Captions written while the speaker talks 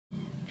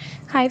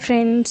Hi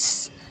friends,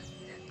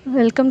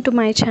 welcome to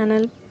my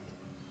channel.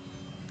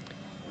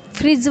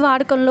 Fridge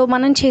వాడకంలో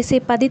మనం చేసే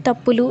 10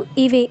 తప్పులు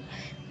ఇవే.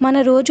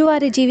 మన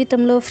రోజువారీ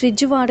జీవితంలో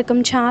ఫ్రిడ్జ్ వాడకం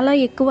చాలా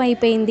ఎక్కువ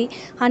అయిపోయింది.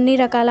 అన్ని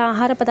రకాల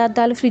ఆహార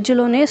పదార్థాలు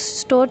ఫ్రిడ్జ్లోనే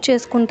స్టోర్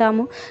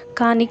చేసుకుంటాము.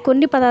 కానీ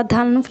కొన్ని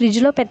పదార్థాలను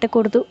ఫ్రిడ్జ్లో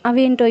పెట్టకూడదు.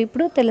 అవేంటో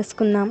ఇప్పుడు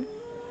తెలుసుకుందాం.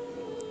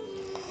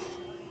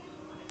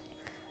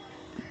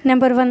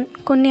 నెంబర్ 1,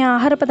 కొన్ని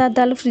ఆహార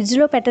పదార్థాలు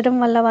ఫ్రిడ్జ్లో పెట్టడం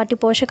వల్ల వాటి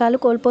పోషకాలు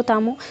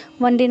కోల్పోతాము.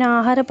 వండిన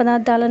ఆహార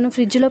పదార్థాలను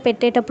ఫ్రిడ్జ్లో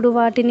పెట్టేటప్పుడు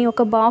వాటిని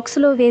ఒక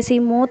బాక్స్లో వేసి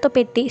మూత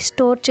పెట్టి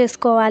స్టోర్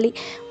చేసుకోవాలి.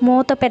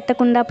 మూత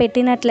పెట్టకుండా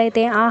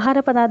పెట్టినట్లయితే ఆహార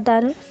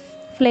పదార్థాలు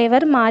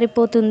ఫ్లేవర్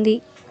మారిపోతుంది.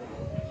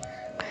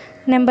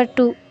 నెంబర్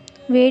 2,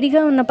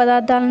 వేడిగా ఉన్న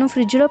పదార్థాలను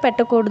ఫ్రిడ్జ్లో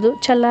పెట్టకూడదు.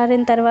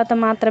 చల్లారిన తర్వాత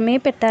మాత్రమే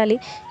పెట్టాలి.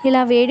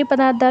 ఇలా వేడి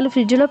పదార్థాలు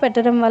ఫ్రిడ్జ్లో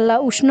పెట్టడం వల్ల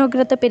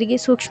ఉష్ణోగ్రత పెరిగి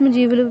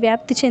సూక్ష్మజీవులు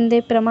వ్యాప్తి చెందే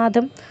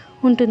ప్రమాదం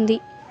ఉంటుంది.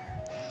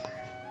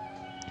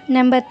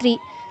 నెంబర్ 3,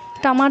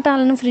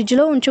 టమాటాలను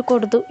ఫ్రిడ్జ్లో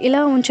ఉంచకూడదు. ఇలా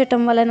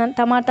ఉంచటం వలన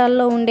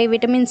టమాటాల్లో ఉండే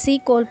విటమిన్ సి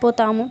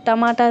కోల్పోతాము.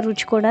 టమాటా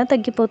రుచి కూడా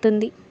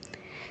తగ్గిపోతుంది.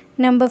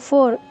 నెంబర్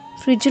 4,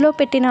 ఫ్రిడ్జ్లో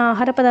పెట్టిన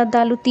ఆహార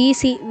పదార్థాలు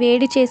తీసి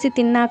వేడి చేసి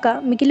తిన్నాక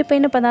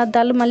మిగిలిపోయిన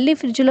పదార్థాలు మళ్ళీ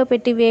ఫ్రిడ్జ్లో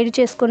పెట్టి వేడి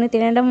చేసుకొని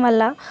తినడం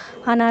వల్ల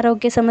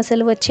అనారోగ్య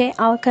సమస్యలు వచ్చే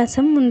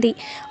అవకాశం ఉంది.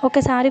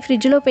 ఒకసారి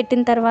ఫ్రిడ్జ్లో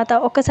పెట్టిన తర్వాత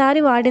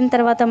ఒకసారి వాడిన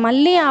తర్వాత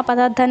మళ్ళీ ఆ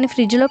పదార్థాన్ని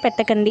ఫ్రిడ్జ్లో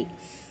పెట్టకండి.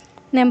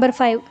 నెంబర్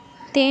 5,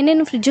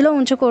 తేనెను ఫ్రిడ్జ్లో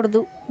ఉంచకూడదు.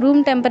 రూమ్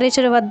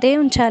టెంపరేచర్ వద్దే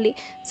ఉంచాలి.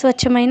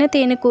 స్వచ్ఛమైన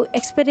తేనెకు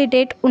ఎక్స్పైరీ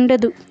డేట్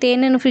ఉండదు.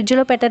 తేనెను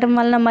ఫ్రిడ్జ్లో పెట్టడం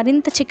వలన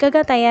మరింత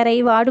చిక్కగా తయారై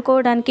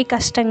వాడుకోవడానికి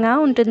కష్టంగా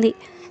ఉంటుంది.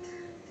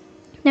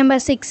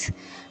 నెంబర్ 6,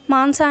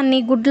 మాంసాన్ని,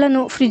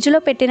 గుడ్లను ఫ్రిడ్జ్లో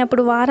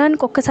పెట్టినప్పుడు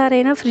వారానికి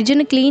ఒక్కసారైనా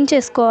ఫ్రిడ్జ్ని క్లీన్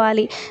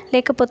చేసుకోవాలి.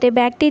 లేకపోతే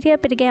బ్యాక్టీరియా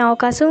పెరిగే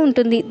అవకాశం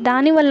ఉంటుంది.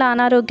 దానివల్ల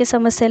అనారోగ్య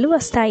సమస్యలు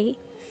వస్తాయి.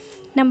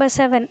 నెంబర్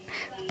 7,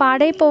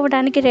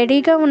 పాడైపోవడానికి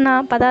రెడీగా ఉన్న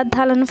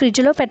పదార్థాలను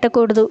ఫ్రిడ్జ్లో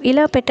పెట్టకూడదు.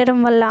 ఇలా పెట్టడం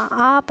వల్ల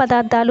ఆ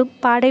పదార్థాలు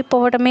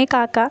పాడైపోవడమే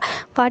కాక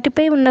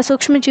వాటిపై ఉన్న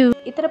సూక్ష్మజీవులు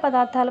ఇతర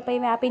పదార్థాలపై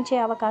వ్యాపించే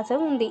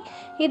అవకాశం ఉంది.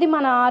 ఇది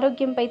మన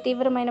ఆరోగ్యంపై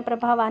తీవ్రమైన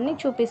ప్రభావాన్ని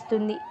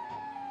చూపిస్తుంది.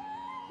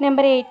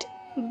 నెంబర్ 8,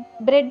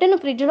 బ్రెడ్ను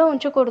ఫ్రిడ్జ్లో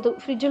ఉంచకూడదు.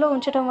 ఫ్రిడ్జ్లో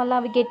ఉంచడం వల్ల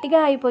అవి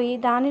గట్టిగా అయిపోయి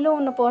దానిలో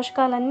ఉన్న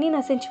పోషకాలన్నీ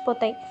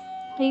నశించిపోతాయి.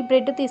 ఈ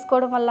బ్రెడ్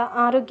తీసుకోవడం వల్ల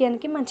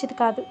ఆరోగ్యానికి మంచిది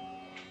కాదు.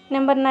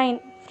 నెంబర్ 9,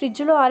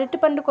 ఫ్రిడ్జ్లో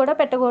అరటిపండు కూడా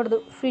పెట్టకూడదు.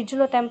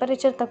 ఫ్రిడ్జ్లో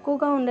టెంపరేచర్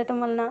తక్కువగా ఉండటం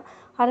వలన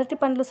అరటి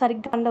పండ్లు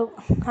సరిగ్గా పండవు.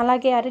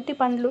 అలాగే అరటి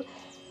పండ్లు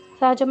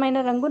సహజమైన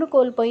రంగును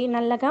కోల్పోయి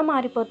నల్లగా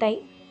మారిపోతాయి.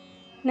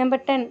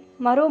 నెంబర్ 10,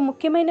 మరో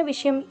ముఖ్యమైన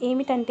విషయం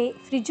ఏమిటంటే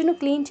ఫ్రిడ్జ్ను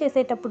క్లీన్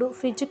చేసేటప్పుడు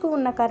ఫ్రిడ్జ్కు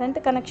ఉన్న కరెంట్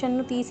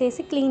కనెక్షన్ను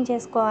తీసేసి క్లీన్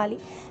చేసుకోవాలి.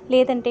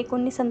 లేదంటే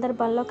కొన్ని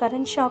సందర్భాల్లో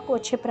కరెంట్ షాక్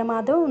వచ్చే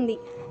ప్రమాదం ఉంది.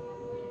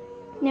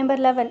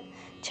 నెంబర్ 11,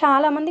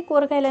 చాలామంది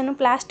కూరగాయలను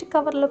ప్లాస్టిక్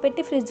కవర్లో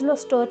పెట్టి ఫ్రిడ్జ్లో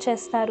స్టోర్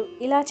చేస్తారు.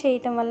 ఇలా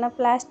చేయటం వలన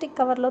ప్లాస్టిక్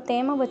కవర్లో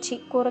తేమ వచ్చి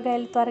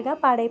కూరగాయలు త్వరగా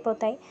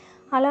పాడైపోతాయి.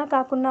 అలా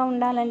కాకుండా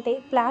ఉండాలంటే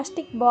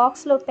ప్లాస్టిక్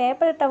బాక్స్లో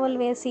పేపర్ టవల్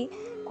వేసి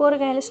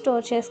కూరగాయలు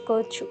స్టోర్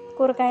చేసుకోవచ్చు.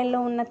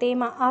 కూరగాయల్లో ఉన్న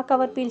తేమ ఆ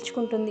కవర్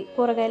పీల్చుకుంటుంది.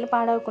 కూరగాయలు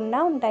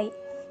పాడవకుండా ఉంటాయి.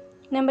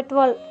 నెంబర్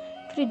 12,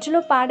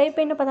 ఫ్రిడ్జ్లో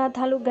పాడైపోయిన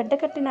పదార్థాలు,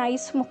 గడ్డకట్టిన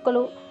ఐస్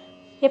ముక్కలు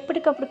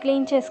ఎప్పటికప్పుడు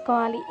క్లీన్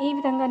చేసుకోవాలి. ఈ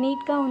విధంగా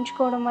నీట్గా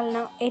ఉంచుకోవడం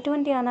వలన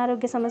ఎటువంటి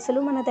అనారోగ్య సమస్యలు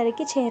మన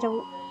దరికి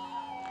చేరవు.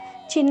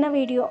 చిన్న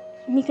వీడియో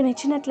మీకు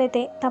నచ్చినట్లయితే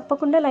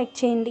తప్పకుండా లైక్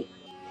చేయండి.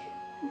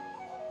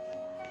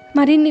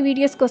 మరిన్ని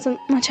వీడియోస్ కోసం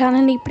మా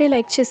ఛానల్ని ఇప్పుడే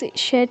లైక్ చేసి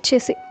షేర్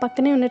చేసి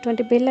పక్కనే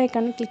ఉన్నటువంటి బెల్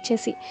ఐకాన్ని క్లిక్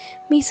చేసి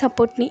మీ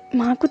సపోర్ట్ని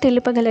మాకు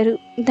తెలుపగలరు.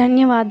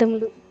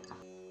 ధన్యవాదములు.